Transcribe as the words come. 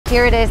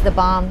here it is, the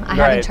bomb. I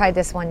haven't tried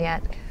this one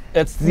yet.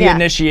 It's the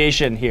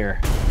initiation here.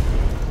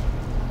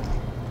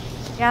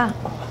 Yeah.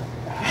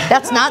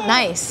 That's not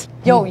nice.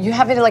 Yo, you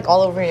have it like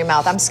all over your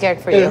mouth. I'm scared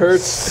for you. It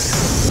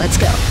hurts. Let's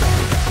go.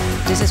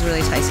 This is really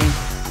enticing.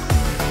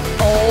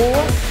 Oh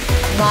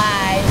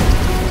my.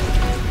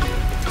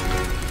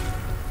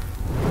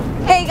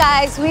 Hey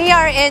guys, we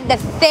are in the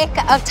thick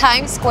of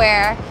Times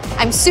Square.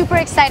 I'm super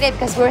excited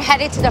because we're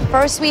headed to the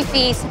First We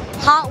Feast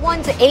Hot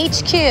Ones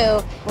HQ.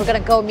 We're gonna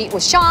go meet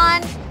with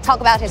Sean, talk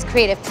about his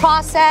creative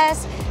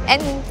process,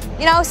 and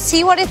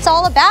see what it's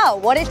all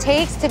about, what it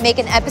takes to make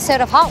an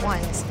episode of Hot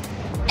Ones.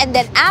 And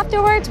then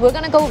afterwards, we're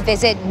gonna go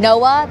visit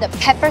Noah, the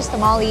pepper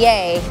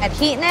sommelier at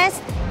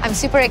Heatonist. I'm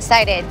super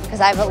excited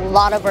because I have a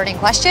lot of burning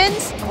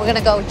questions. We're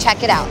gonna go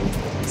check it out.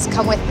 So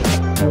come with me.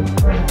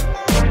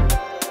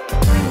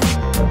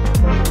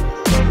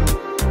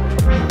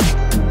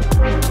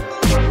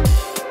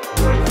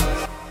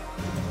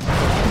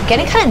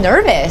 Getting kind of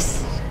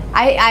nervous.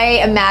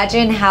 I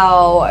imagine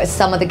how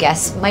some of the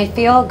guests might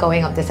feel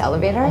going up this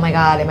elevator. Oh my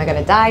God, am I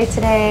gonna die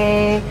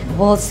today?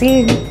 We'll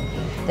see.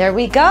 There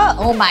we go.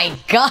 Oh my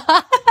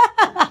God.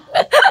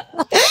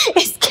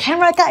 It's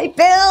camera guy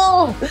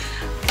Bill.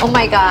 Oh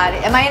my God,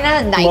 am I in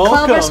a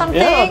nightclub or something?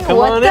 Yeah, come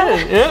on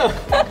in. Yeah.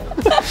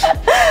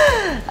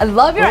 I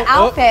love your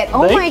outfit.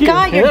 Oh my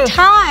God, your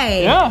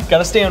tie. Yeah,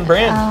 gotta stay on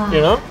brand,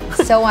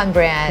 So on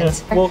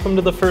brand. Yeah. Welcome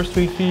to the First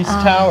We Feast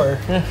Tower.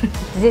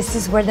 This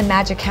is where the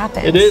magic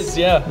happens. It is,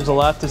 yeah. There's a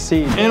lot to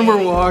see. And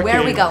we're walking. Where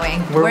are we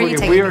going? Where are you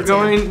taking me to? We are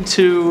going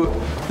to,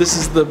 this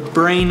is the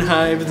Brain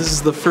Hive. This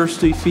is the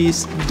First We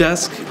Feast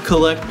Desk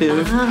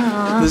Collective.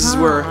 This is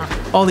where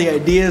all the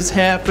ideas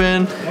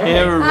happen. Hey,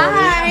 everybody.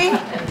 Hi.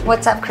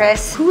 What's up,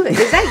 Chris?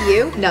 Is that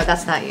you? No,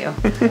 that's not you.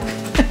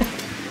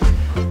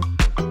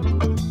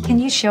 Can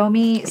you show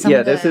me some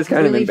of the this is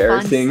kind really of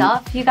embarrassing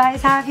fun stuff you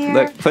guys have here?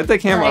 Look, put the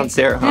camera on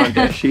Sarah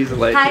Honda. She's a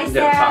legend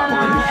of Hot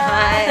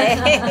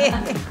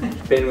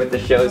Ones. Been with the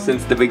show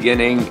since the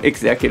beginning,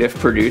 executive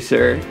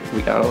producer.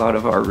 We got a lot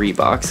of our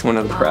Reeboks, one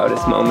of the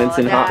proudest moments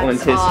in Hot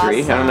Ones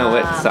history. I don't know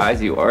what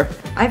size you are.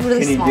 I'm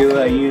really small. Can you do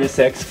a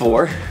unisex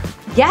 4?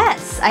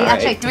 Yes, I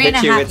actually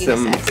 3.5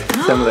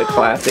 unisex. Some of the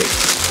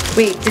classics.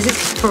 Wait, this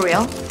is for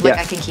real? Like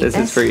I can keep this? This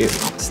is for you.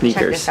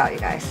 Sneakers. Check this out, you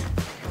guys.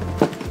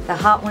 The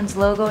Hot Ones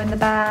logo in the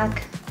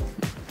back.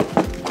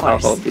 I'll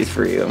hold these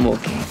for you and we'll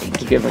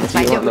give them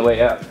to you on the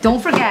way up.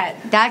 Don't forget,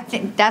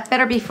 that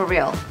better be for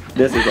real.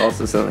 This is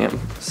also something I'm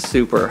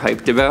super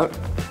hyped about.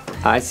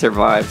 I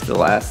survived the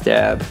last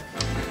dab.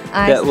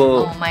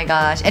 Oh my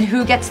gosh, and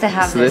who gets to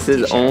have this This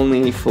is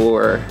only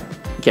for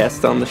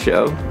guests on the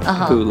show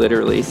who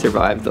literally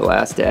survived the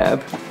last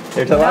dab.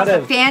 There's a lot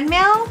of fan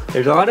mail.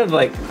 There's a lot of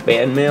like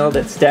fan mail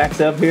that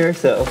stacks up here,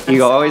 so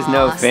you always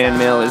know fan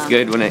mail is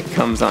good when it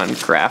comes on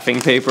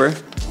graphing paper.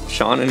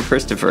 Sean and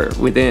Christopher,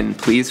 within,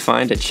 please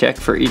find a check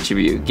for each of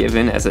you,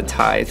 given as a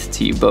tithe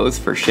to you both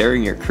for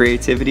sharing your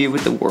creativity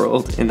with the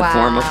world in the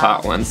form of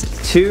Hot Ones.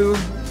 2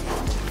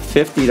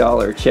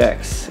 $50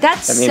 checks.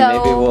 That's maybe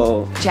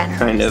we'll generous.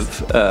 Kind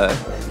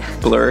of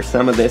blur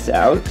some of this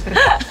out.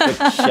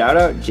 But shout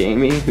out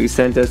Jamie who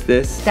sent us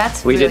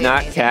this. We did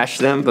not cash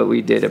them, but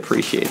we did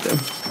appreciate them.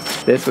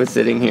 This was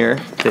sitting here.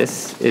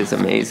 This is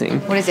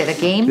amazing. What is it, a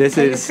game that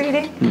you're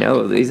creating?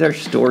 No, these are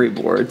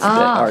storyboards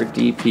that our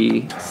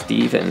DP,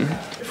 Steven,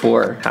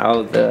 for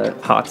how the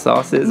hot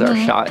sauces are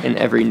shot in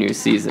every new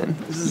season.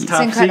 This is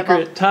top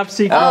secret. Top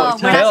secret. Oh,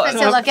 we're not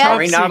supposed to look at it? Are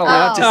we not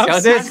allowed to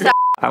discuss this?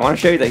 I want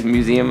to show you the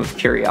Museum of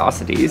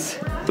Curiosities.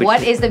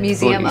 What is the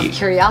Museum of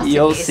Curiosities?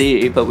 You'll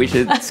see, but we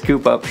should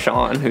scoop up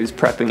Sean, who's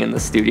prepping in the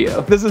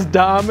studio. This is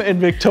Dom and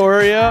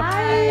Victoria,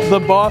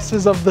 the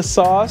bosses of the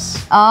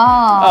sauce.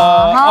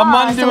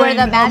 I'm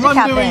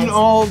undoing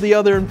all the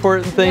other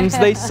important things.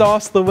 They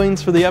sauce the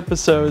wings for the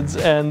episodes,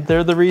 and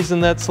they're the reason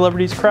that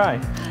celebrities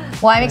cry.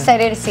 Well, I'm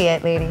excited to see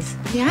it, ladies.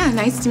 Yeah,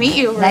 nice to meet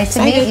you. Nice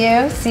to meet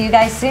you. See you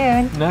guys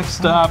soon. Next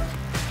stop,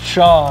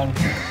 Sean.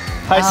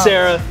 Hi,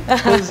 Sarah.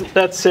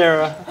 That's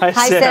Sarah. Hi,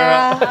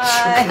 Sarah.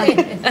 Hi.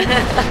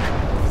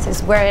 This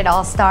is where it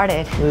all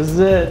started. This is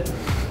it.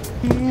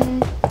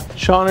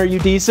 Sean, are you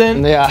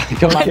decent? Yeah,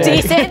 come on.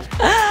 Decent?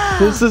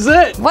 This is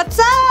it. What's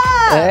up?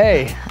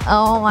 Hey.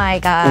 Oh my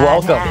God.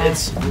 Welcome.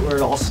 It's where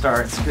it all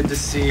starts. Good to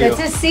see you. Good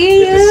to see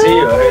you. Good to see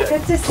you.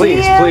 Good to see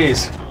you.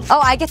 Please. Oh,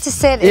 I get to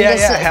sit in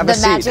this, have the a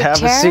seat. magic Have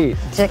chair? a seat.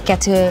 To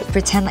get to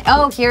pretend like,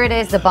 oh, here it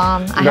is, the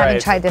bomb. I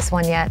haven't tried this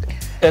one yet.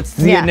 It's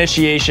the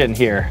initiation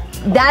here.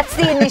 That's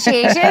the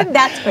initiation?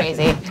 That's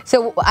crazy.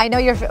 So I know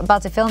you're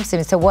about to film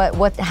soon, so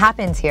what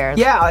happens here?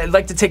 Yeah, I'd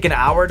like to take an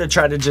hour to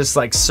try to just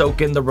like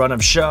soak in the run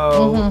of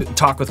show,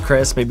 talk with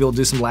Chris, maybe we'll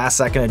do some last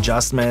second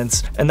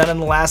adjustments, and then in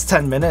the last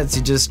 10 minutes,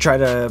 you just try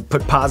to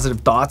put positive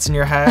thoughts in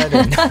your head.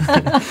 And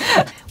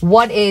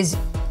What is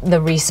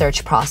the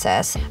research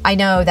process? I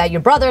know that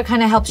your brother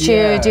kind of helps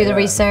you do the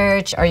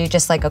research. Are you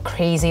just like a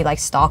crazy like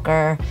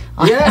stalker?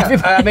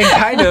 I mean,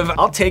 kind of.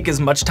 I'll take as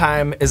much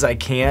time as I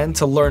can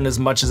to learn as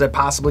much as I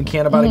possibly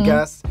can about a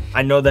guest.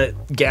 I know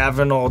that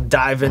Gavin will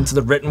dive into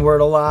the written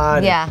word a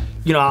lot. Yeah.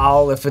 You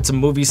know, if it's a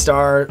movie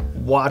star,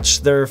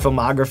 watch their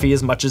filmography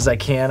as much as I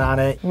can on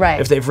it. Right.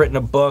 If they've written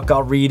a book,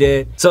 I'll read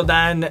it. So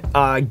then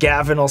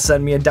Gavin will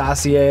send me a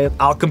dossier.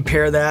 I'll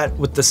compare that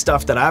with the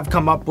stuff that I've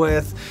come up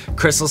with.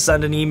 Chris will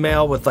send an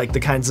email with like the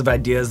kinds of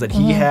ideas that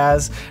he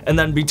has. And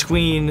then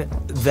between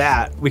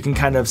that, we can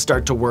kind of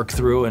start to work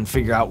through and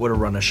figure out what to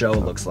run a show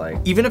looks like.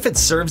 Even if it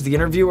serves the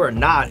interviewer or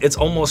not, it's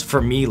almost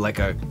for me like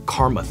a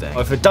karma thing.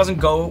 If it doesn't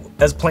go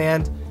as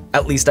planned,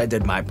 at least I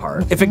did my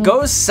part. If it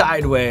goes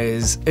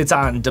sideways, it's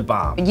on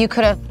DeBomb. You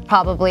could have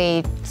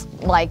probably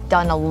like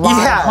done a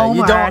lot of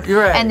homework.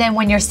 You're right. And then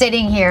when you're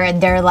sitting here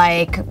and they're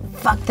like,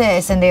 fuck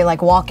this, and they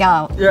like walk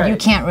out, Right. you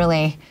can't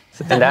really.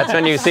 And that's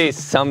when you see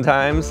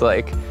sometimes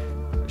like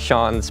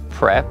Sean's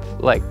prep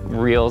like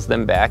reels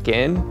them back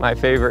in. My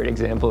favorite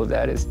example of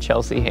that is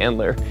Chelsea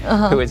Handler,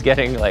 who is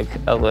getting like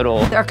a little.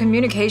 Our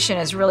communication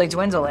is really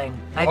dwindling.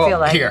 I feel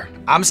like. Here,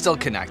 I'm still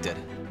connected.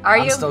 Are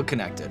I'm you? still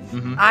connected.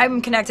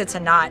 I'm connected to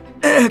not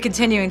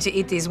continuing to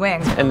eat these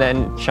wings. And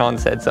then Sean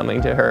said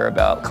something to her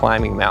about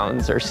climbing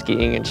mountains or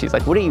skiing, and she's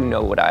like, "What do you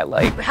know what I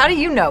like?" How do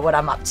you know what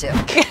I'm up to?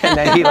 And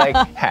then he like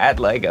had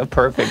like a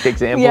perfect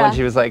example, Yeah. and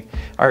she was like,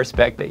 "I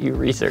respect that you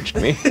researched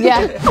me."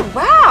 Yeah.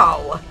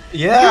 Wow.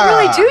 Yeah. You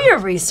really do your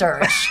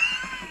research.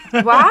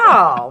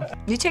 Wow.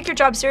 You take your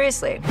job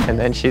seriously. And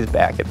then she's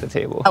back at the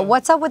table.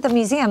 What's up with the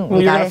museum, Well,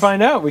 you you're gonna guys?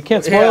 find out. We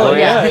can't spoil it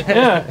yet.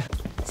 Yeah.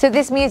 So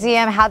this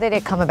museum, how did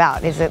it come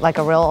about? Is it like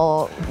a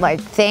real like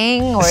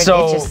thing, or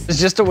So it just? it's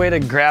just a way to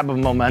grab a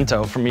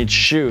memento from each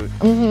shoot,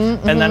 and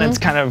then it's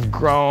kind of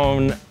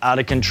grown out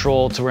of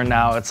control to where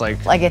now it's like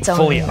its own-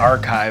 fully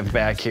archived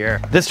back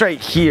here. This right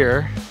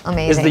here is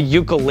Amazing. the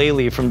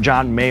ukulele from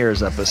John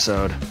Mayer's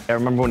episode. I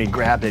remember when he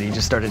grabbed it, he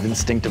just started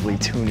instinctively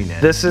tuning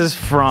it. This is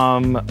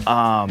from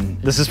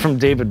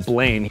David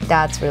Blaine,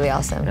 That's really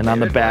awesome. and on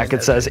the back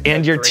it says,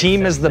 "And your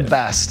team is the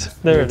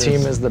best. There Your it team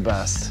is. is the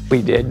best."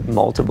 We did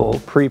multiple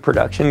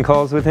pre-production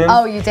calls with him.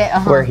 Oh, you did?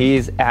 Where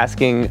he's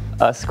asking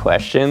us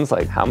questions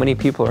like, how many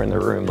people are in the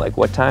room? Like,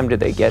 what time did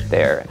they get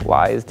there?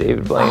 Why is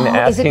David Blaine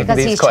Oh, is it asking because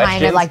these he's questions?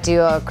 trying to like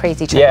do a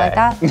crazy trick like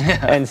that?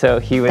 And so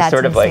he was That's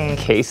sort of insane. like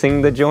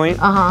casing the joint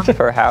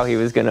for how he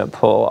was gonna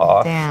pull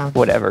off Damn.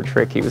 whatever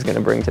trick he was gonna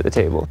bring to the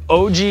table.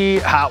 OG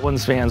Hot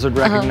Ones fans would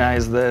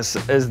recognize this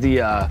as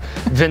the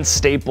Vince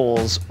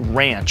Staples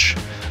ranch.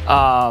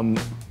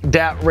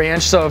 That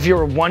ranch, so if you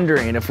were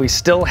wondering if we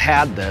still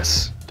had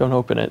this, Don't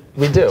open it.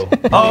 we do.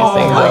 Oh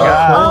my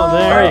God. Oh,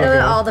 there you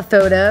go. All the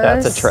photos.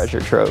 That's a treasure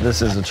trove.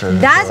 This is a treasure.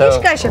 That So-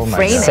 you guys should my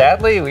frame God. it.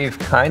 Sadly, we've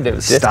kind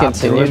of Stopped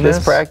discontinued doing this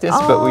this? practice,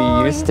 but we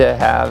used to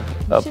have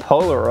a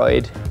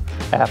Polaroid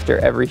after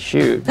every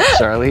shoot.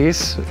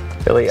 Charlize,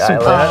 Billie Eilish.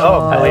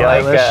 Billie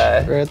I like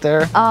Eilish, right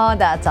there. Oh,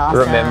 that's awesome.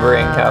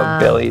 remembering how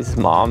Billy's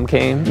mom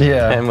came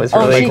Yeah. and was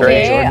Oh, really she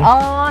great. did?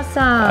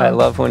 Awesome. I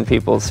love when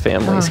people's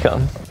families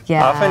come.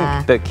 Yeah.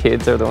 Often the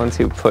kids are the ones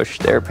who push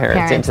their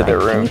parents into the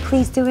like, room. Can you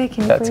please do it?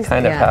 Can you That's please?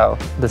 kind of Yeah. how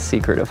the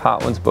secret of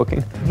Hot Ones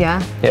booking.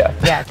 Yeah. Yeah.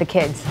 Yeah, the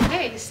kids.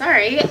 Hey,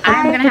 sorry,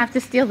 I'm gonna have to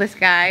steal this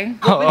guy.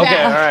 Okay,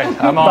 all right.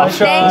 I'm off.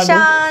 Thanks,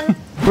 Sean.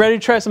 Ready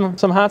to try some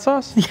hot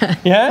sauce?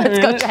 Yeah. Let's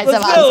go try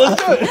some Let's go.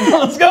 Let's do it.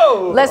 Let's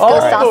go. Let's go All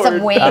sauce aboard.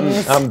 some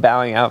wings. I'm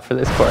bowing out for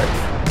this part.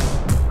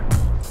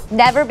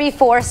 Never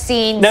before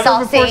seen Never saucing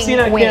before seen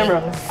on wings.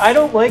 camera. I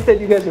don't like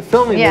that you guys are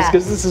filming this Yeah.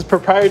 because this is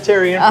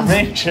proprietary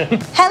information.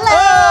 Hello.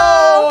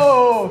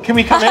 Oh, can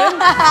we come in?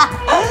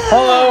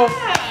 Hello.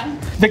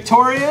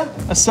 Victoria,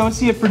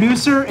 associate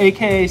producer,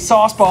 aka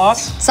Sauce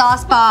Boss.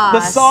 Sauce boss.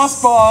 The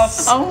Sauce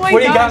Boss. Oh my What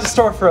do you got gosh. in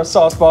store for us,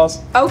 Sauce Boss?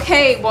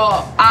 Okay,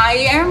 well,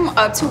 I am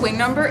up to wing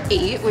number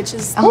 8, which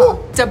is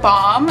the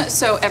bomb.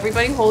 So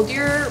everybody hold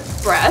your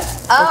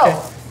breath. Oh. Okay.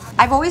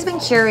 I've always been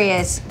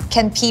curious,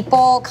 can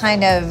people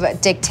kind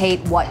of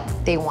dictate what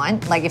they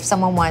want? Like if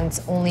someone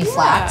wants only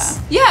flats?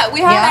 Yeah,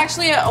 we have Yeah?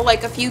 actually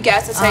like a few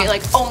guests that say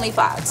like only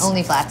flats.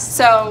 Only flats.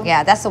 So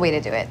Yeah, that's the way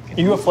to do it.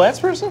 Are you a flats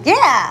person?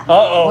 Yeah.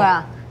 Uh-oh.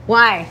 Well,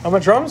 why? I'm a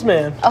drums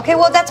man. Okay,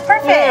 well that's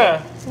perfect.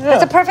 Yeah.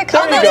 That's a perfect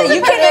There you combination. go.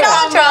 You can eat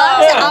on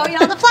drums and I'll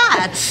eat on the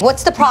flats.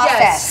 What's the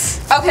process?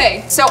 yes.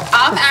 Okay, so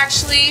I'm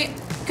actually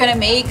gonna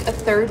make a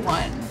third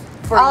one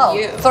for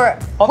you. for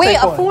I'll wait,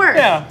 take a one. fourth.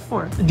 Yeah,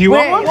 fourth. Do you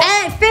want one?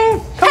 And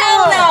fifth.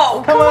 Hell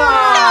no! Come on.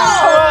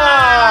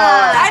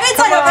 I didn't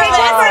sign up for Take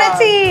one for that.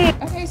 the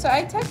team. Okay, so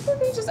I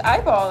technically just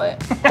eyeball it.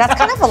 That's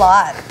kind of a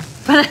lot.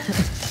 But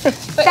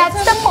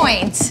That's the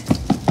point.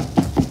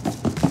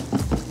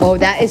 Oh,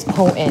 that is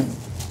potent.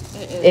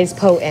 It's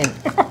potent.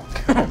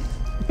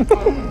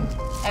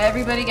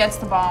 Everybody gets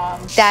the bomb.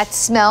 That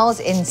smells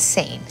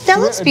insane. That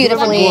looks Do you have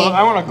a beautifully. glove?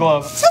 I want a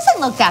glove. This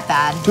doesn't look that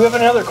bad. Do you have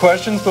any other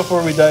questions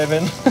before we dive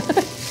in?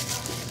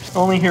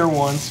 Only here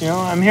once, you know?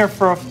 I'm here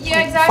for a Yeah,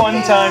 exactly.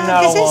 fun time,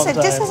 not a long time.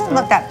 This doesn't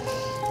look that.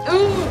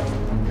 Ooh.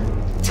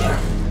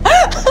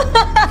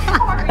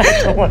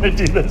 I don't want to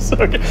do this.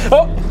 Okay.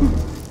 Oh!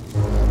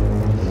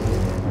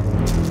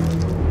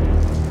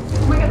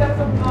 Oh my god, that's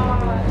a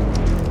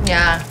lot.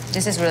 Yeah,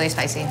 this is really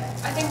spicy.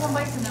 I think one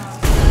bite's enough.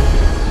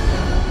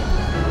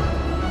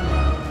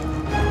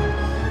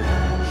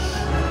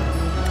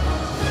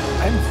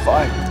 I'm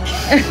fine.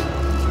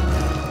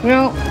 You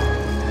know,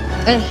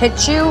 it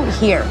hits you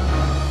here.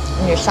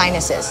 and your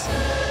sinuses.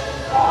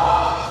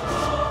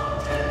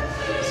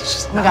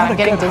 Oh my God, I'm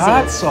getting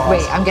dizzy.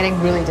 Wait, I'm getting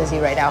really dizzy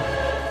right now.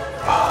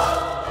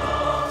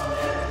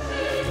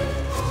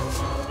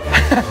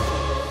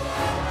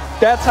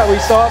 That's how we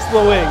sauce the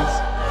wings.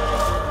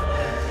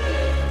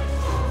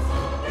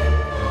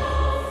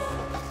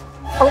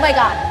 Oh my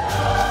God.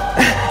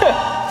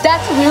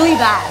 That's really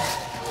bad.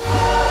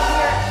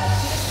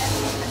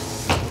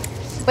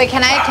 Wait,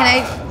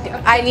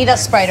 I need a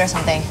Sprite or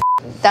something.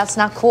 That's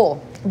not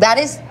cool. That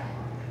is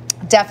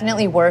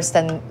definitely worse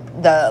than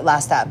the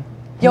last tab.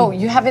 Yo,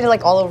 you have it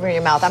like all over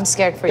your mouth. I'm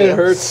scared for you. It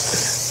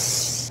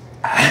hurts.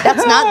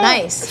 That's not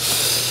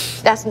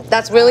nice.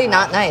 That's really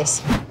not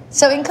nice.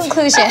 So in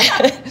conclusion,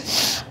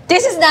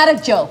 this is not a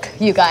joke,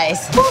 you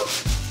guys.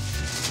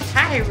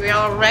 Hi, we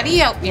all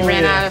ready? Oh, we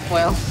ran out of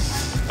foil.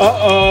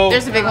 Uh-oh.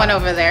 There's a big one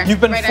over there. You've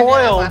been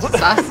foiled. Under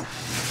that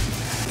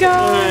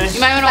sauce.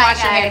 You might want to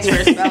wash your hands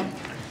first, though.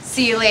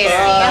 See you later.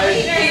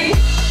 Bye.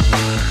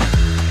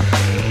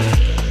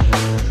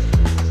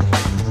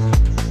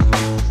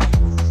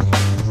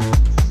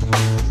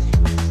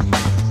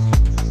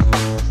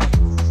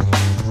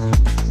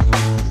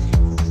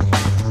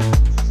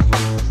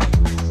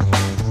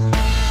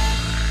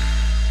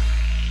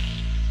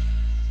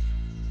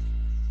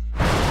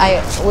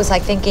 I was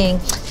like thinking,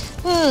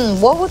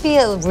 what would be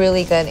a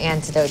really good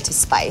antidote to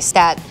spice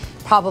that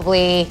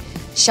probably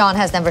Sean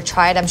has never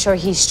tried. I'm sure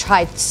he's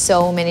tried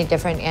so many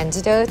different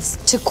antidotes.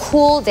 To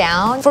cool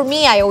down, for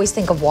me, I always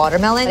think of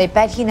watermelon. I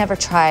bet he never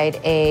tried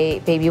a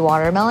baby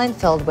watermelon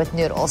filled with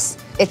noodles.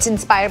 It's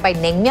inspired by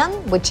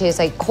naengmyeon, which is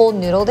a cold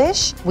noodle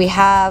dish. We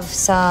have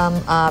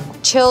some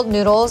chilled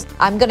noodles.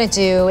 I'm gonna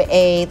do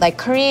a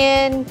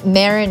Korean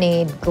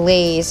marinade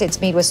glaze.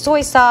 It's made with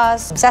soy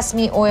sauce,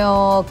 sesame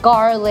oil,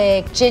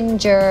 garlic,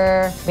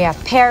 ginger. We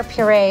have pear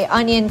puree,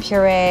 onion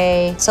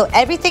puree. So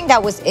everything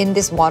that was in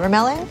this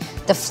watermelon,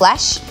 the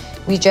flesh,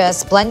 we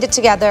just blend it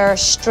together,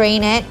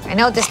 strain it. I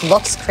know this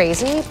looks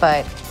crazy,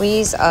 but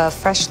squeeze a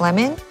fresh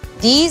lemon.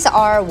 These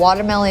are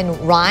watermelon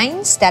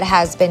rinds that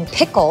has been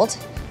pickled.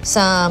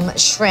 Some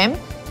shrimp,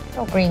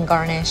 little green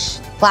garnish,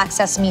 black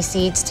sesame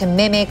seeds to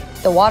mimic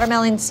the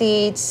watermelon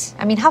seeds.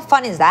 I mean, how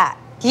fun is that?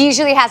 He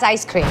usually has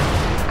ice cream.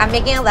 I'm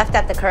making a left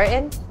at the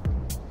curtain.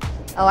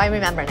 Oh, I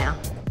remember now.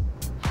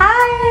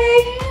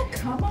 Hi!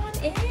 Come on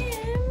in.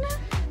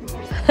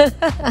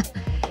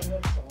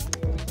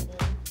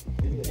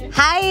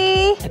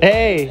 Hi!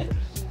 Hey,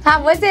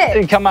 How was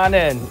it? come on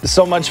in.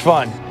 So much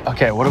fun.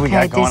 Okay, what do we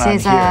got going on here?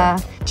 This is a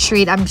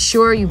treat. I'm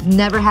sure you've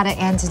never had an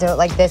antidote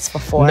like this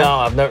before. No,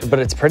 I've never, but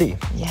it's pretty.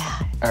 Yeah.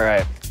 All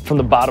right, from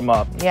the bottom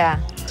up.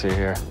 Yeah. See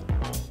here.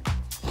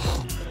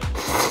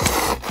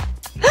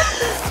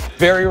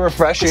 Very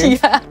refreshing.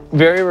 Yeah.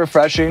 Very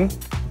refreshing.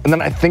 And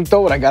then I think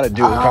though what I gotta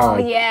do is Oh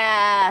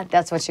yeah,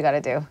 that's what you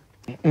gotta do.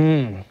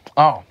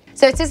 Oh.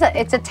 So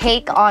it's a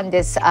take on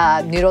this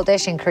noodle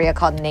dish in Korea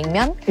called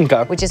naengmyeon,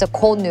 Okay. which is a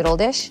cold noodle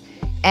dish.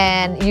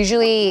 And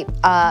usually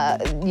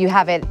you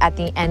have it at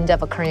the end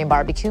of a Korean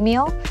barbecue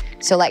meal.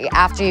 So like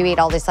after you eat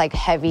all this like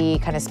heavy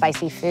kind of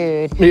spicy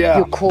food, Yeah.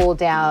 you cool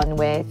down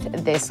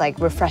with this like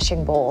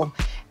refreshing bowl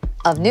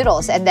of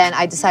noodles. And then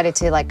I decided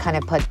to like kind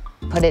of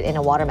put it in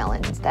a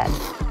watermelon instead.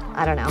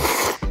 I don't know,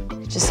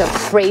 just a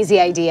crazy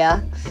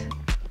idea.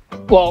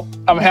 Well,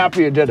 I'm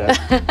happy you did it.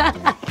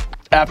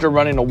 After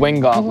running a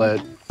wing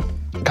gauntlet,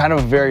 kind of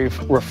a very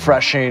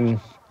refreshing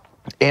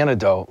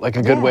antidote, like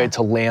a good way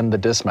to land the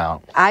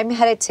dismount. I'm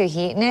headed to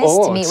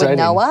Heatonist to meet exciting. with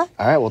Noah.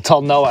 All right, well,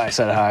 tell Noah I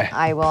said hi.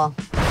 I will.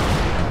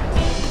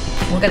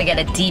 We're gonna get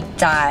a deep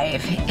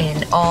dive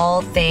in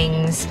all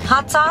things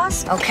hot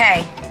sauce.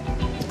 Okay.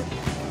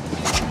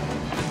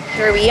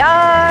 Here we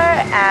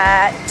are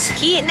at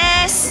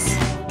Heatonist.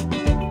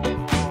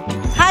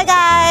 Hi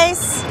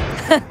guys.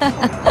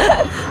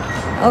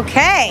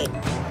 Okay.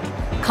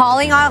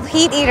 Calling all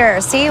heat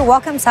eaters. See,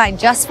 welcome sign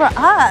just for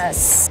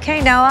us.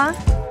 Okay, Noah.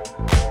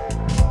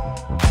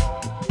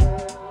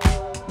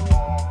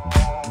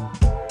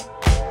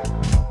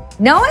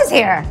 Noah's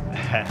here.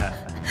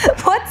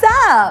 What's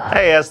up?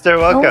 Hey Esther,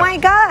 welcome. Oh my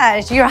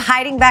gosh, you're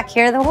hiding back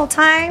here the whole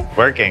time?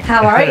 Working.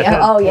 How are you?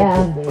 Oh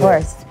yeah, of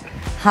course.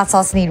 Hot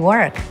sauce need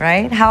work,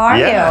 right? How are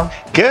you?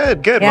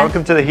 Good, good. Yeah.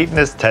 Welcome to the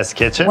Heatonist test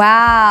kitchen.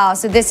 Wow,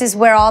 so this is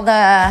where all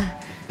the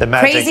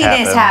magic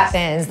craziness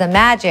happens, the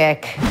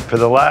magic. For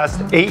the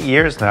last 8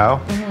 years now,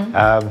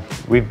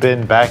 we've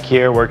been back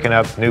here working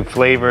up new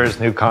flavors,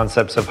 new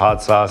concepts of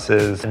hot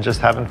sauces, and just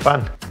having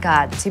fun.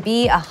 God, to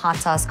be a hot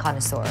sauce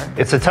connoisseur.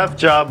 It's a tough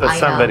job, but I know.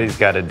 somebody's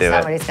got to do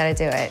Somebody's got to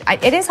do it.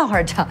 It is a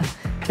hard job.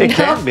 It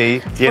can be,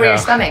 For you know. your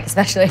stomach,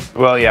 especially.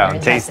 Well, yeah, Your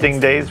on tasting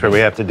days where we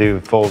have to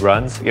do full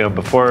runs, you know,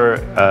 before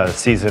a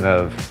season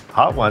of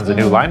hot ones, a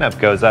new lineup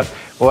goes up,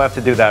 we'll have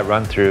to do that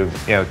run through,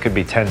 you know, it could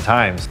be 10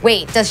 times.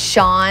 Wait, does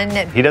Sean?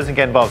 He doesn't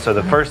get involved, so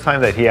the first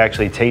time that he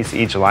actually tastes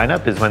each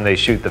lineup is when they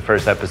shoot the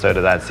first episode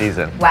of that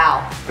season.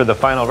 Wow. For the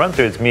final run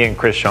through, it's me and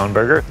Chris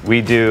Schoenberger.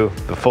 We do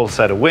the full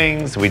set of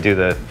wings, we do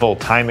the full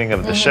timing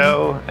of the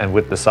show, and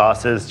with the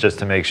sauces, just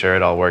to make sure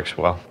it all works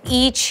well.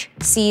 Each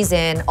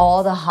season,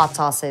 all the hot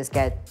sauces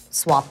get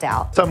swapped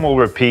out? Some will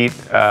repeat,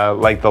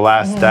 like the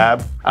last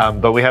dab,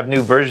 but we have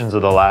new versions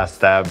of the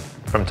last dab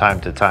from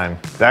time to time.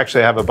 I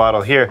actually have a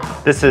bottle here.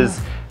 This is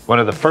one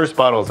of the first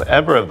bottles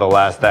ever of the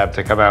last dab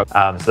to come out.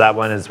 So that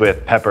one is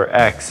with Pepper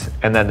X.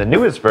 And then the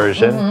newest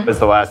version is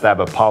the last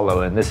dab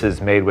Apollo. And this is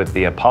made with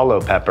the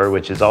Apollo pepper,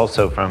 which is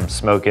also from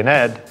Smokin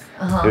Ed,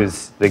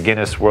 who's the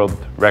Guinness World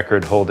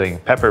Record holding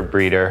pepper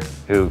breeder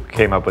who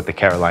came up with the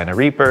Carolina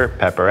Reaper,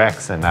 Pepper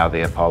X, and now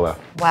the Apollo.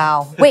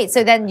 Wow. Wait,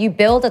 so then you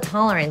build a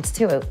tolerance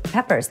to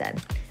peppers then?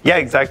 Yeah,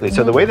 exactly.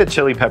 So the way that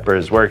chili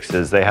peppers works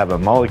is they have a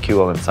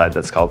molecule inside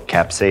that's called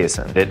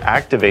capsaicin. It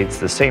activates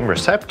the same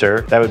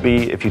receptor that would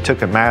be if you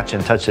took a match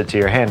and touched it to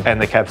your hand,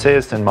 and the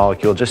capsaicin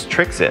molecule just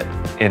tricks it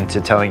into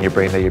telling your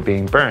brain that you're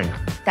being burned.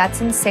 That's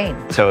insane.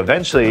 So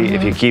eventually,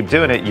 if you keep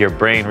doing it, your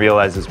brain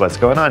realizes what's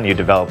going on, you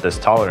develop this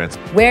tolerance.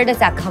 Where does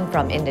that come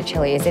from in the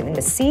chili? Is it in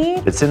the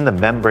seed? It's in the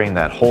membrane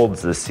that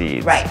holds the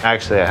seeds. Right.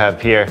 Actually, I have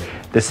here,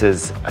 this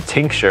is a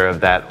tincture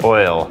of that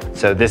oil.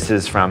 So this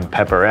is from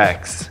Pepper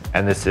X,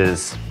 and this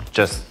is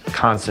just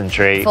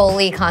concentrate.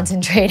 Fully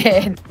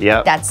concentrated.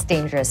 Yep. That's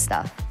dangerous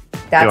stuff.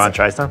 You want to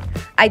try some?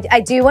 I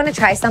do want to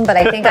try some, but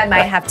I think I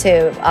might have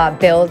to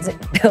build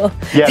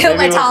Yeah,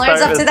 my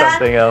tolerance up to that.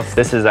 Something else.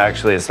 This is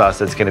actually a sauce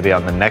that's going to be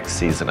on the next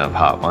season of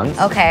Hot Ones.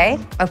 Okay.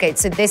 Okay,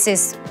 so this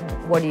is,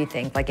 what do you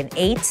think, like an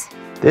 8?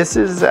 This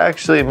is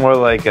actually more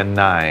like a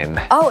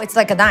 9. Oh, it's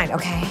like a 9,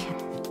 okay.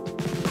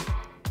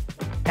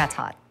 That's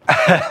hot.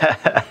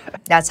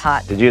 That's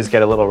hot. Did you just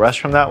get a little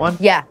rush from that one?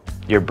 Yeah.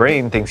 Your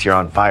brain thinks you're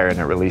on fire and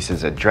it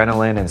releases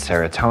adrenaline and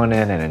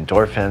serotonin and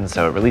endorphins.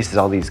 So it releases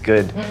all these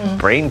good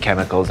brain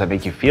chemicals that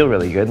make you feel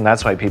really good. And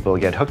that's why people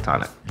get hooked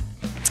on it.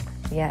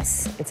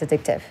 Yes, it's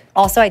addictive.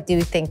 Also, I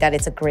do think that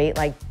it's a great,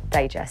 like,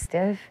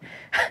 digestive.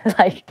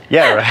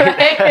 Yeah, right?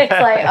 It's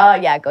like, oh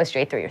yeah, it goes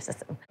straight through your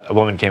system. A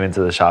woman came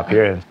into the shop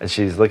here and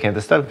she's looking at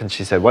the stuff and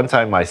she said, one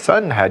time my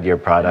son had your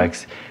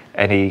products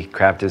and he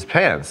crapped his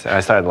pants. And I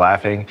started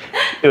laughing.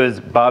 It was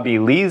Bobby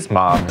Lee's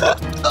mom.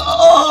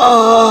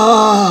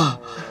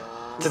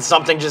 Did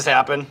something just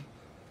happen?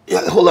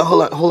 Yeah, hold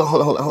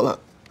on.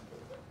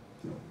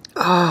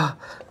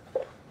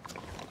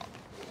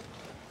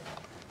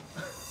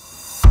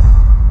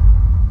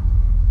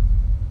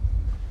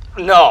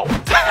 No.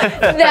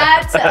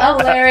 That's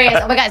hilarious.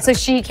 Oh my God, so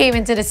she came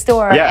into the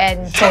store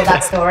and told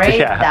that story?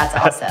 Yeah. That's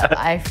awesome.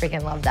 I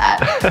freaking love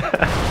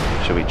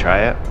that. Should we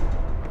try it?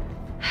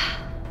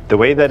 The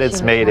way that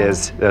it's made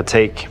is they'll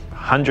take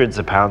hundreds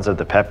of pounds of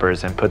the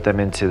peppers and put them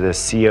into the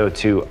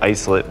CO2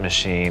 isolate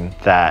machine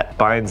that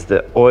binds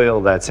the oil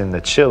that's in the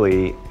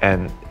chili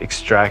and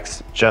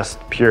extracts just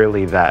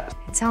purely that.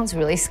 It sounds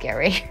really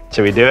scary.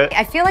 Should we do it?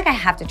 I feel like I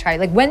have to try it.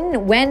 Like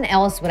when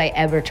else would I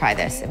ever try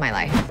this in my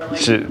life?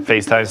 Should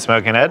FaceTime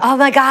Smokin Ed? Oh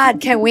my God,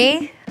 can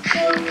we?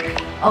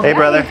 Oh, hey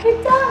brother.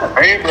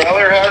 Hey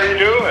brother, how are you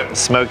doing?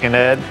 Smokin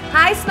Ed.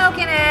 Hi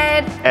Smokin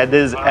Ed. Ed,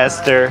 this is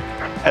Esther.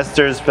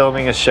 Esther's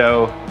filming a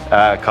show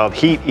called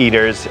Heat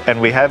Eaters,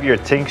 and we have your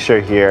tincture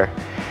here.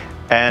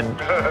 And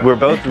we're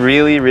both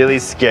really, really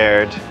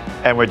scared.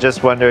 And we're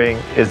just wondering,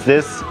 is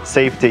this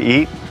safe to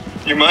eat?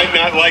 You might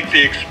not like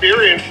the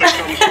experience that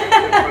comes with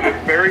it, but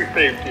it's very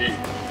safe to eat.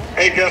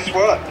 Hey, guess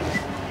what?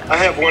 I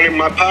have one in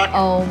my pocket.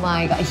 Oh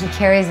my God, he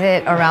carries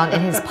it around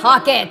in his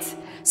pocket.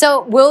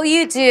 So will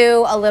you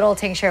do a little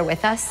tincture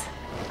with us?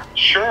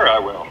 Sure, I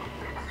will.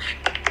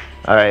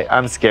 All right,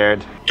 I'm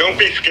scared. Don't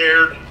be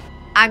scared.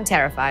 I'm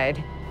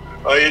terrified.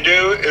 All you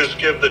do is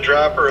give the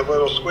dropper a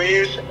little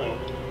squeeze and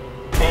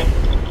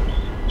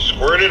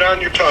squirt it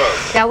on your tongue.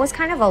 That was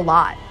kind of a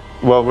lot.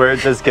 Well, we're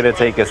just gonna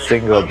take a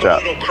single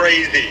drop. I'm a little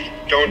crazy.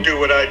 Don't do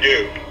what I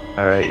do.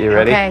 All right, you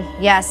ready? Okay,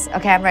 yes,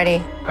 okay, I'm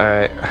ready. All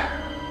right.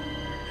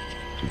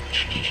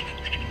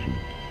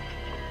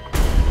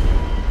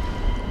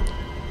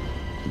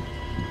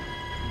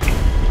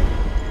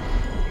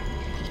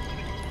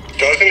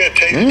 Doesn't it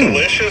taste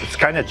delicious? It's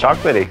kind of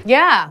chocolatey.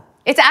 Yeah,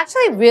 it's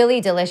actually really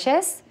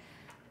delicious.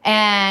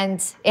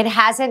 And it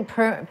hasn't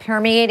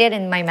permeated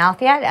in my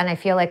mouth yet, and I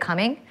feel it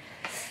coming.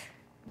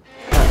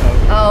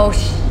 Oh,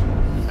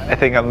 I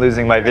think I'm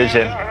losing my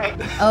vision.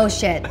 Oh,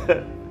 shit.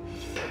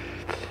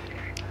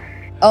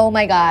 Oh,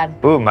 my God.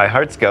 Ooh, my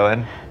heart's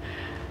going.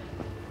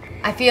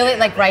 I feel it,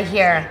 like, right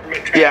here.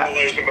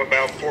 Metabolism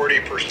about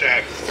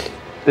 40%.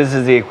 This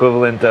is the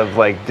equivalent of,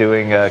 like,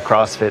 doing a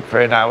CrossFit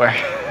for an hour.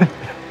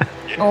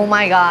 Oh,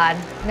 my God.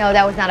 No,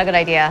 that was not a good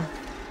idea.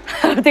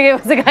 I don't think it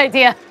was a good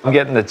idea. I'm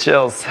getting the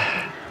chills.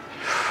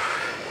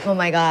 Oh,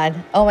 my God.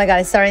 Oh, my God,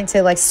 it's starting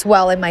to, like,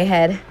 swell in my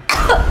head.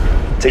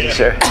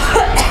 Tincture.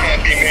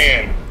 Happy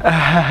man.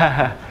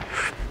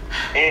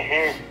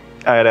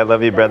 All right, I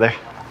love you, brother.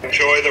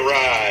 Enjoy the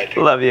ride.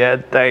 Love you,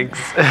 Ed. Thanks.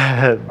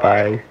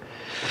 Bye.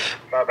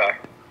 Bye-bye.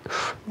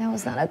 That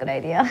was not a good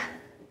idea.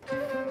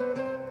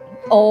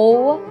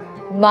 Oh,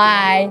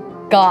 my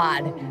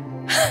God.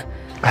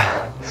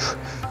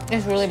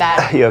 It's really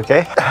bad. You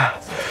okay?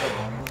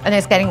 And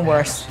it's getting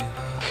worse.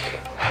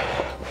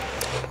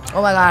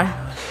 Oh my God.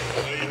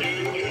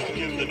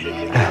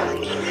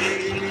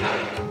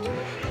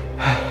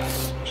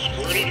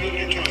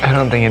 I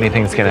don't think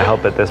anything's gonna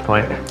help at this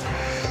point.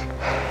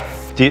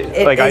 Do you,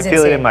 like I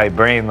feel it in my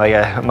brain, like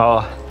I'm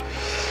all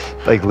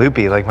like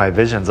loopy, like my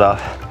vision's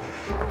off.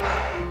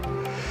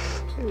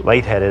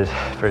 Lightheaded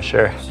for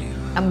sure.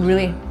 I'm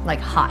really like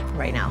hot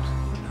right now.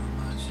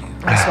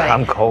 I'm sweating.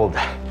 I'm cold.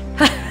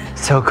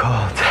 So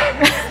cold.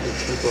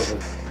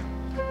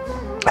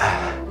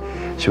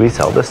 Should we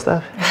sell this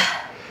stuff?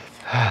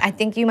 I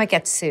think you might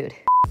get sued.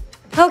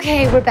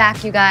 Okay, we're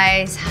back, you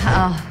guys.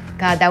 Oh,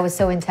 God, that was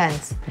so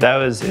intense. That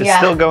was, it's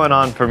still going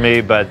on for me,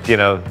 but you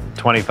know,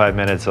 25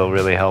 minutes will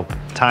really help.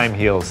 Time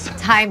heals.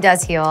 Time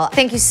does heal.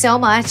 Thank you so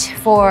much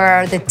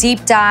for the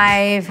deep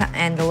dive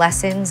and the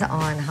lessons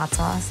on hot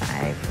sauce.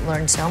 I've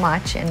learned so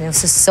much, and it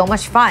was just so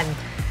much fun.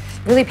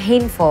 Really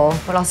painful,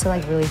 but also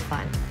like really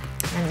fun.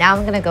 And now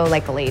I'm gonna go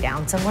like lay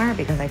down somewhere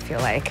because I feel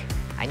like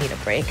I need a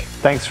break.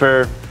 Thanks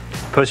for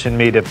pushing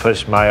me to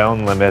push my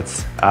own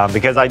limits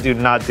because I do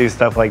not do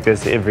stuff like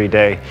this every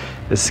day.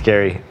 It's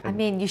scary. I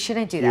mean, you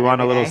shouldn't do that. You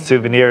want a little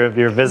souvenir of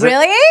your visit?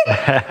 Really?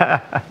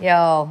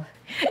 Yo,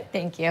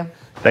 thank you.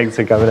 Thanks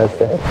for coming,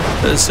 Esther.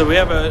 So we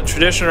have a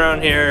tradition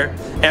around here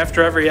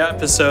after every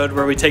episode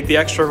where we take the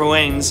extra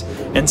wings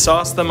and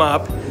sauce them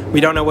up.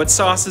 We don't know what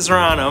sauces are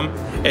on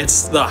them.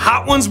 It's the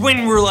Hot Ones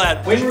Wing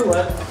Roulette. Wing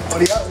Roulette. What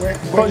do you got?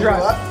 Close your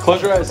eyes.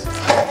 Close your eyes.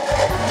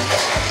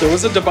 There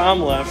was a da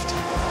bomb left.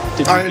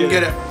 I didn't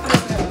get it.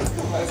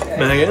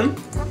 Megan?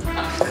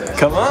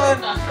 Come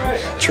on.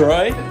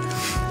 Troy?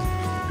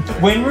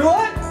 Wing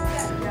Roulette?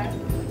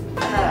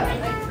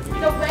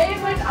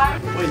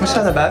 It's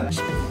not that bad.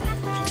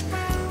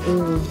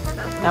 Ooh,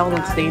 that one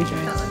looks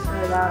dangerous.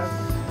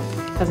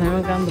 Has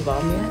anyone gotten the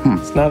bomb yet?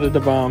 It's not a da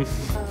bomb.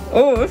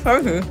 Oh, it's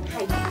spicy.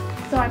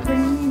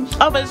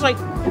 Oh, but it's like.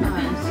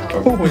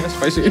 Oh, that's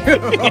spicy.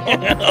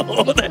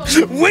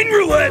 Wing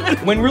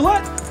Roulette! Wing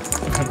Roulette?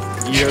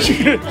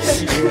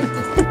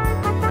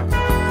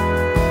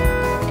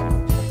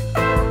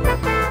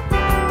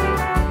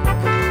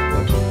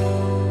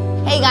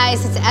 Hey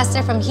guys, it's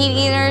Esther from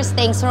Heatonist.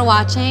 Thanks for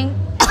watching.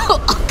 Oh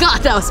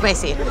God, that was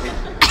spicy.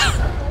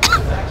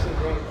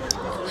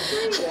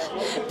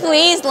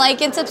 Please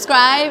like and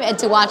subscribe, and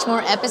to watch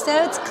more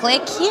episodes,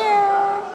 click here.